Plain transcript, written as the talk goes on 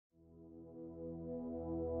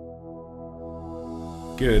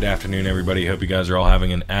Good afternoon, everybody. Hope you guys are all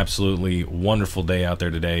having an absolutely wonderful day out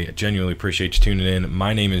there today. I genuinely appreciate you tuning in.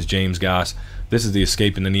 My name is James Goss. This is the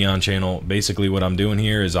Escape in the Neon channel. Basically, what I'm doing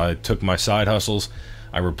here is I took my side hustles,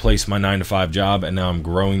 I replaced my 9-to-5 job, and now I'm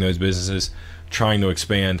growing those businesses, trying to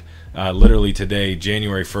expand. Literally today,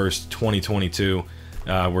 January 1st, 2022,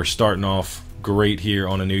 we're starting off great here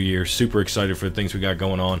on a new year. Super excited for the things we got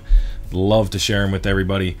going on. Love to share them with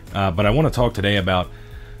everybody. But I want to talk today about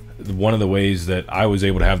one of the ways that I was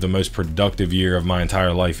able to have the most productive year of my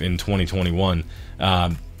entire life in 2021.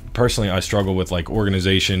 Personally, I struggle with like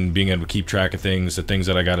organization, being able to keep track of things, the things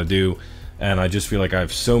that I got to do, and I just feel like I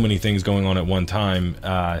have so many things going on at one time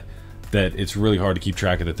that it's really hard to keep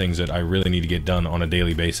track of the things that I really need to get done on a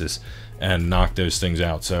daily basis and knock those things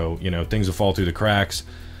out. So, you know, things will fall through the cracks.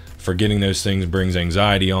 Forgetting those things brings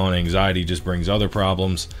anxiety on. Anxiety just brings other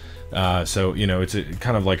problems. So, you know, it's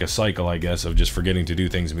kind of like a cycle, I guess, of just forgetting to do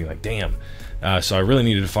things and being like, damn. So I really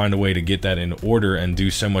needed to find a way to get that in order and do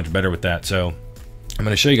so much better with that. So I'm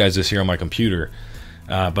going to show you guys this here on my computer.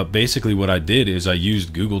 But basically what I did is I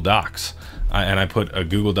used Google Docs. And I put a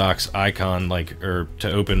Google Docs icon,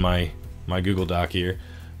 to open my Google Doc here,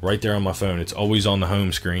 right there on my phone. It's always on the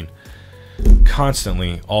home screen.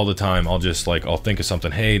 Constantly, all the time, I'll think of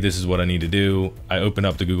something. Hey, this is what I need to do. I open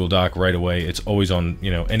up the Google Doc right away. It's always on, you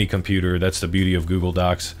know, any computer. That's the beauty of Google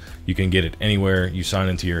Docs. You can get it anywhere. You sign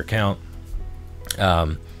into your account.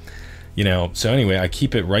 You know, so anyway, I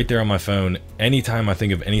keep it right there on my phone. Anytime I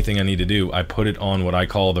think of anything I need to do, I put it on what I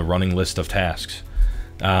call the running list of tasks.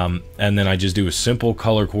 And then I just do a simple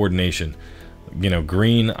color coordination. You know,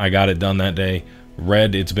 green, I got it done that day.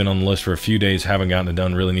 Red, it's been on the list for a few days, haven't gotten it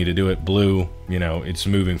done, really need to do it. Blue, you know, it's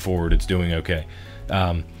moving forward, it's doing okay.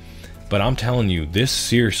 But I'm telling you, this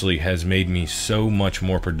seriously has made me so much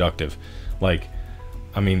more productive. Like,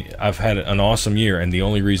 I mean, I've had an awesome year, and the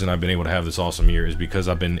only reason I've been able to have this awesome year is because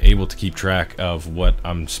I've been able to keep track of what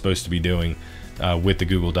I'm supposed to be doing with the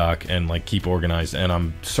Google Doc and like keep organized. And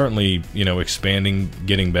I'm certainly, you know, expanding,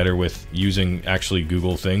 getting better with using actually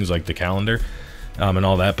Google things like the calendar. And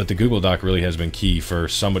all that, but the Google Doc really has been key for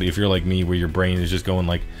somebody, if you're like me, where your brain is just going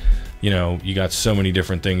like, you know, you got so many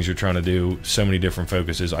different things you're trying to do, so many different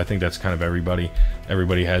focuses. I think that's kind of everybody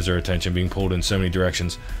has their attention being pulled in so many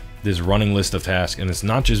directions. This running list of tasks, and it's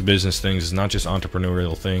not just business things, it's not just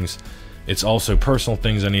entrepreneurial things, it's also personal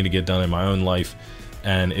things I need to get done in my own life.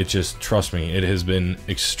 And it just, trust me, it has been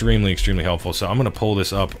extremely helpful. So I'm going to pull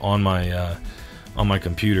this up on my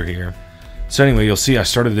computer here. So anyway, you'll see I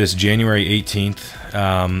started this January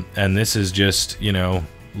 18th, and this is just, you know,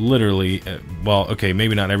 literally, well, okay,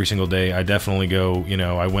 maybe not every single day. I definitely go, you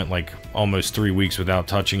know, I went like almost 3 weeks without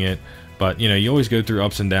touching it, but you know, you always go through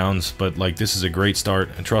ups and downs, but like this is a great start,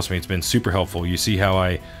 and trust me, it's been super helpful. You see how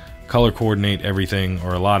I color coordinate everything,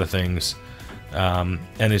 or a lot of things, and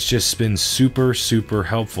it's just been super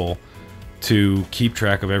helpful to keep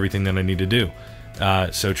track of everything that I need to do.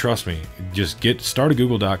 So trust me, just start a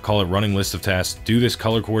Google Doc, call it running list of tasks, do this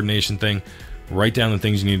color coordination thing, write down the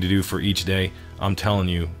things you need to do for each day. I'm telling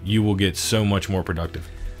you, you will get so much more productive.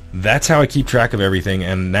 That's how I keep track of everything.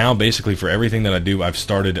 And now basically for everything that I do, I've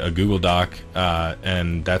started a Google Doc,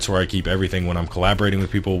 and that's where I keep everything when I'm collaborating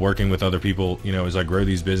with people, working with other people. You know, as I grow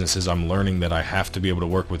these businesses, I'm learning that I have to be able to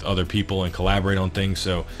work with other people and collaborate on things.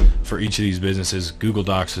 So for each of these businesses, Google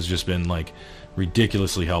Docs has just been like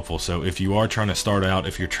ridiculously helpful. So if you are trying to start out,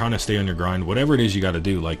 if you're trying to stay on your grind, whatever it is you got to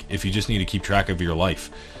do, like if you just need to keep track of your life,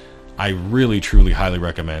 I really truly highly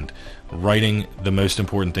recommend writing the most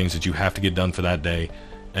important things that you have to get done for that day,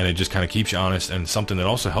 and it just kind of keeps you honest, and something that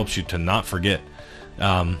also helps you to not forget.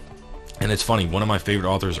 And it's funny, one of my favorite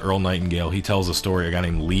authors, Earl Nightingale, he tells a story, a guy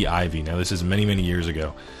named Lee Ivy. Now this is many years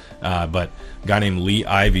ago, but a guy named Lee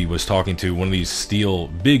Ivy was talking to one of these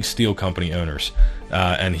big steel company owners,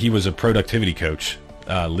 and he was a productivity coach.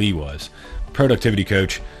 Lee was productivity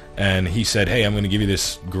coach, and he said, hey, I'm going to give you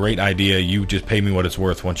this great idea, you just pay me what it's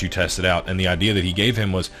worth once you test it out. And the idea that he gave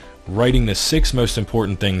him was writing the 6 most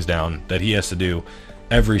important things down that he has to do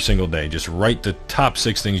every single day. Just write the top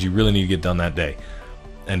 6 things you really need to get done that day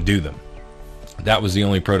and do them. That was the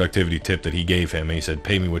only productivity tip that he gave him, and he said,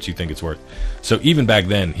 pay me what you think it's worth. So even back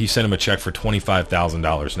then, he sent him a check for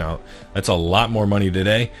 $25,000. Now, that's a lot more money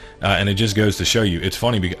today, and it just goes to show you. It's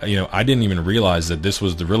funny, because, you know, I didn't even realize that this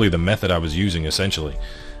was really the method I was using, essentially.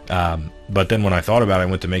 But then when I thought about it, I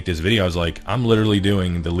went to make this video, I was like, I'm literally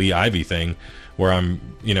doing the Lee Ivy thing, where I'm,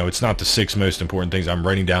 you know, it's not the 6 most important things. I'm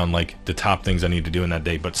writing down, like, the top things I need to do in that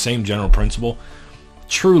day, but same general principle.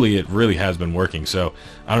 truly, it really has been working. So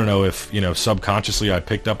I don't know if, subconsciously I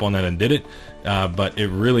picked up on that and did it, but it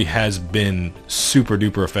really has been super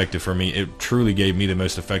duper effective for me. It truly gave me the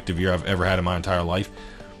most effective year I've ever had in my entire life.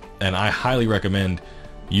 And I highly recommend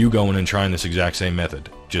you going and trying this exact same method.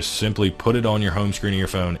 Just simply put it on your home screen of your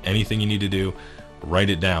phone. Anything you need to do, write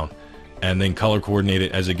it down, and then color coordinate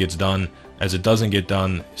it as it gets done. As it doesn't get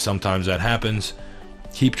done, sometimes that happens.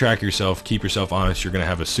 Keep track of yourself. Keep yourself honest. You're going to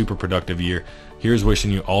have a super productive year. Here's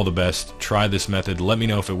wishing you all the best. Try this method. Let me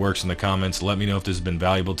know if it works in the comments. Let me know if this has been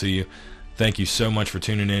valuable to you. Thank you so much for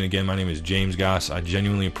tuning in. Again, my name is James Goss. I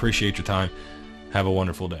genuinely appreciate your time. Have a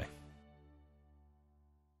wonderful day.